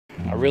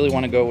I really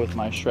want to go with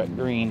my Shrek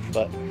green,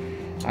 but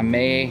I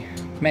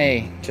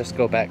may just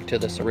go back to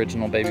this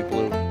original baby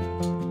blue.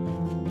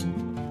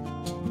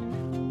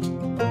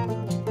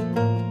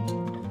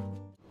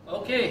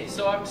 Okay,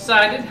 so I've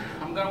decided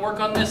I'm going to work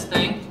on this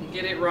thing and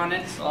get it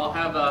running, so I'll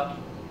have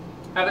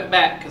it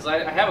back, because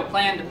I have a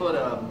plan to put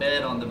a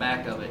bed on the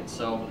back of it.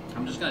 So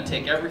I'm just going to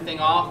take everything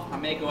off. I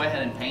may go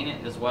ahead and paint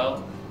it as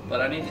well,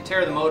 but I need to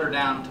tear the motor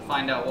down to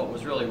find out what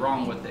was really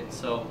wrong with it.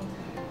 So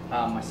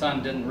my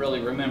son didn't really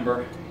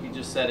remember. He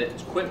just said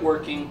it's quit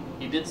working.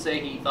 He did say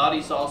he thought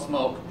he saw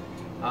smoke.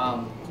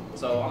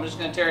 So I'm just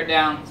going to tear it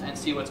down and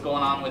see what's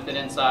going on with it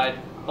inside.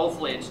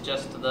 Hopefully it's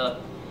just the,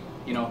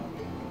 you know,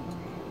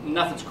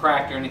 nothing's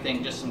cracked or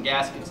anything, just some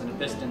gaskets and a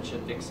piston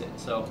should fix it.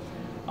 So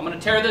I'm going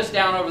to tear this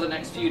down over the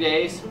next few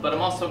days, but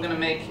I'm also going to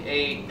make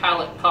a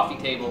pallet coffee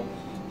table.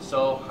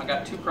 So I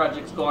got 2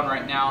 projects going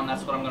right now, and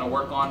that's what I'm going to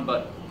work on.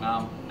 But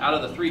out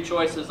of the 3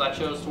 choices, I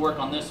chose to work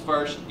on this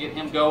first, get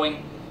him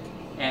going,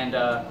 and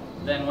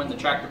then when the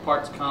tractor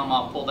parts come,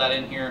 I'll pull that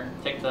in here,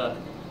 take the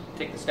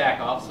stack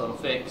off so it'll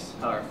fix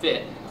or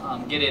fit,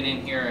 get it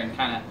in here and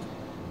kind of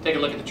take a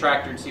look at the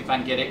tractor and see if I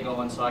can get it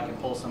going, so I can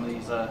pull some of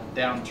these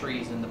down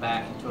trees in the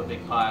back into a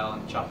big pile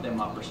and chop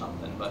them up or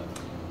something. But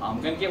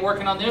I'm going to get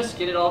working on this,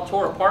 get it all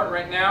tore apart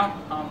right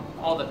now,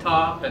 all the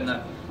top and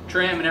the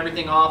trim and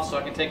everything off, so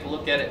I can take a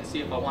look at it and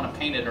see if I want to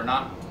paint it or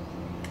not.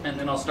 And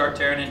then I'll start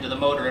tearing into the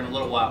motor in a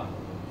little while.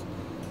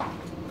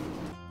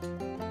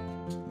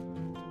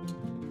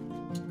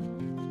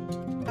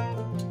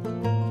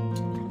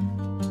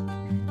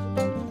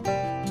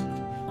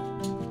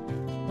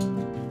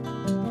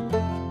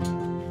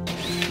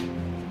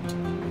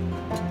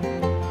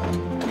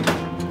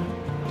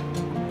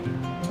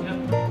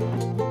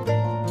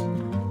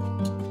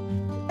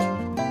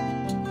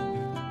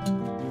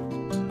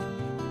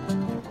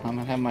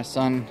 Have my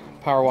son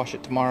power wash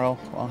it tomorrow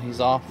while he's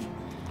off.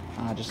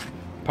 Just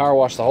power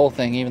wash the whole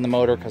thing, even the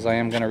motor, because I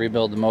am going to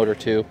rebuild the motor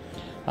too.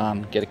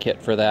 Get a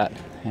kit for that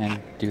and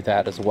do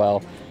that as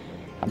well.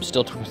 I'm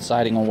still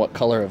deciding on what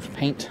color of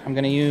paint I'm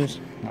going to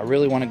use. I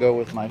really want to go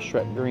with my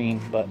Shrek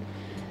green, but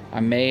I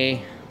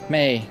may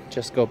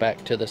just go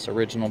back to this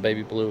original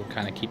baby blue,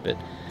 kind of keep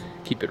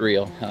it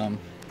real.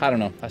 I don't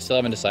know, I still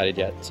haven't decided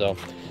yet, so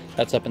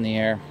that's up in the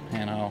air,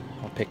 and I'll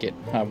pick it.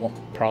 I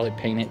won't probably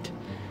paint it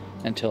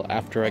until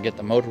after I get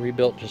the motor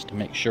rebuilt, just to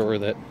make sure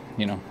that,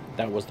 you know,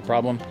 that was the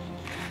problem.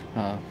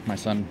 My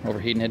son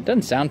overheating it.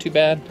 Doesn't sound too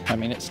bad. I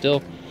mean, it's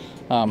still,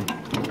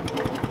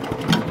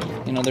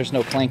 you know, there's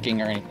no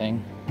clanking or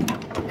anything.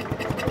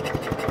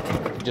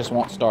 It just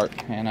won't start.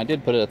 And I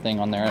did put a thing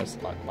on there. It's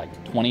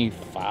like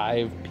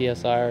 25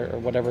 psi or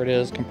whatever it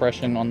is,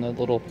 compression on the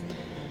little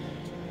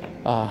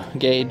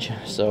gauge.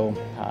 So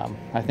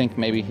I think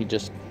maybe he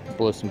just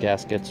blew some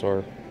gaskets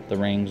or the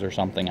rings or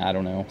something, I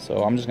don't know. So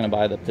I'm just going to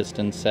buy the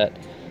piston set.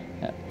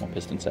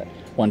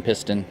 One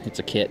piston. It's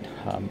a kit.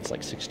 It's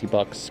like 60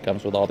 bucks.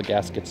 Comes with all the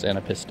gaskets and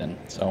a piston.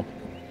 So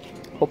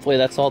hopefully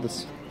that's all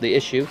the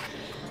issue,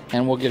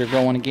 and we'll get her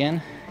going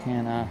again,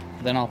 and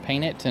then I'll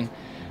paint it.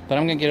 But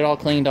I'm going to get it all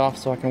cleaned off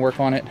so I can work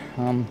on it.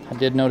 I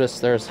did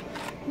notice there's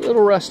a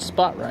little rust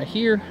spot right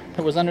here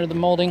that was under the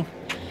molding,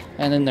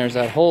 and then there's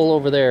that hole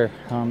over there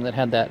that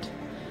had that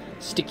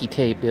sticky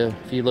tape.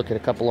 If you look at a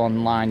couple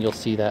online, you'll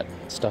see that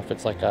stuff.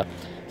 It's like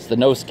it's the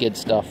no skid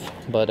stuff,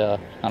 but I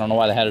don't know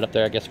why they had it up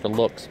there. I guess for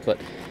looks, but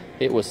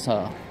it was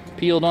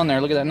peeled on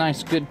there. Look at that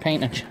nice good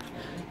paint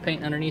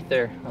underneath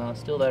there.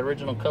 Still that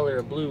original color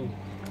of blue.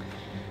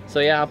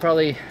 So yeah, I'll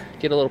probably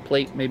get a little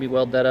plate, maybe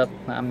weld that up.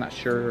 I'm not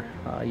sure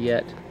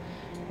yet,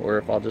 or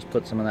if I'll just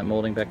put some of that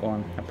molding back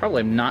on. I'm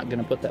probably not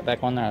going to put that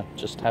back on there.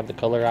 Just have the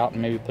color out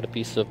and maybe put a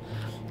piece of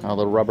a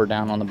little rubber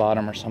down on the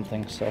bottom or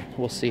something. So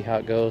we'll see how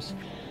it goes.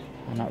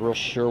 I'm not real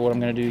sure what I'm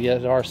going to do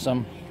yet. There are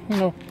some, you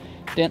know,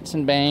 dents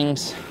and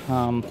bangs.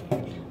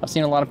 I've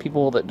seen a lot of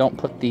people that don't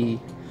put the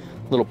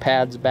little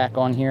pads back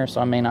on here, so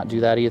I may not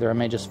do that either. I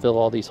may just fill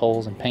all these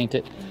holes and paint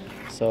it.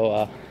 So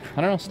I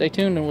don't know, stay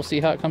tuned and we'll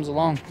see how it comes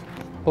along.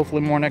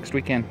 Hopefully more next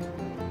weekend.